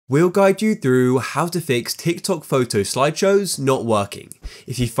We'll guide you through how to fix TikTok photo slideshows not working.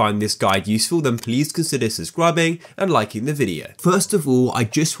 If you find this guide useful, then please consider subscribing and liking the video. First of all, I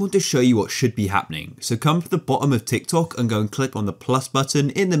just want to show you what should be happening. So come to the bottom of TikTok and go and click on the plus button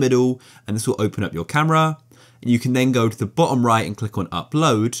in the middle, and this will open up your camera. And you can then go to the bottom right and click on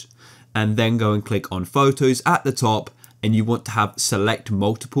upload, and then go and click on photos at the top, and you want to have select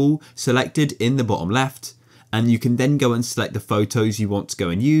multiple selected in the bottom left. And you can then go and select the photos you want to go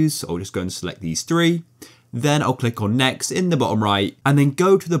and use. So I'll just go and select these three. Then I'll click on next in the bottom right, and then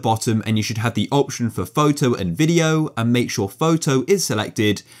go to the bottom, and you should have the option for photo and video, and make sure photo is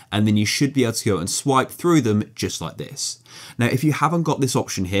selected, and then you should be able to go and swipe through them just like this. Now, if you haven't got this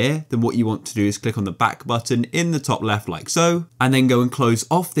option here, then what you want to do is click on the back button in the top left like so, and then go and close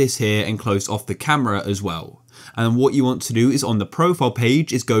off this here and close off the camera as well. And what you want to do is on the profile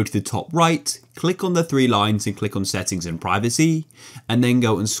page is go to the top right, click on the three lines and click on settings and privacy, and then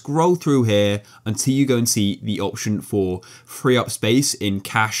go and scroll through here until you go and see the option for free up space in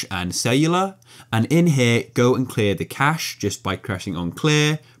cache and cellular. And in here, go and clear the cache just by pressing on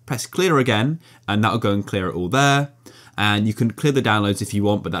clear, press clear again, and that'll go and clear it all there. And you can clear the downloads if you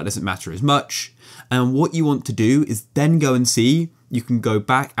want, but that doesn't matter as much. And what you want to do is then go and see, you can go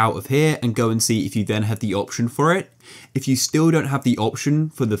back out of here and go and see if you then have the option for it. If you still don't have the option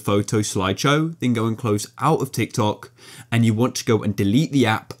for the photo slideshow, then go and close out of TikTok, and you want to go and delete the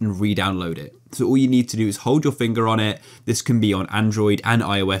app and re-download it. So all you need to do is hold your finger on it. This can be on Android and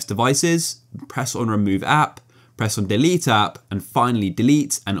iOS devices. Press on remove app, press on delete app, and finally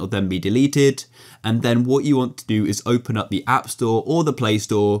delete, and it'll then be deleted. And then what you want to do is open up the App Store or the Play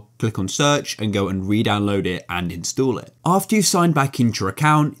Store, click on search, and go and re-download it and install it. After you sign back into your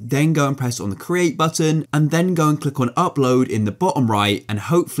account, then go and press on the create button, and then go and click on upload in the bottom right, and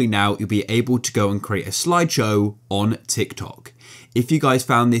hopefully now you'll be able to go and create a slideshow on TikTok. If you guys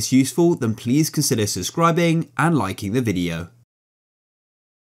found this useful, then please consider subscribing and liking the video.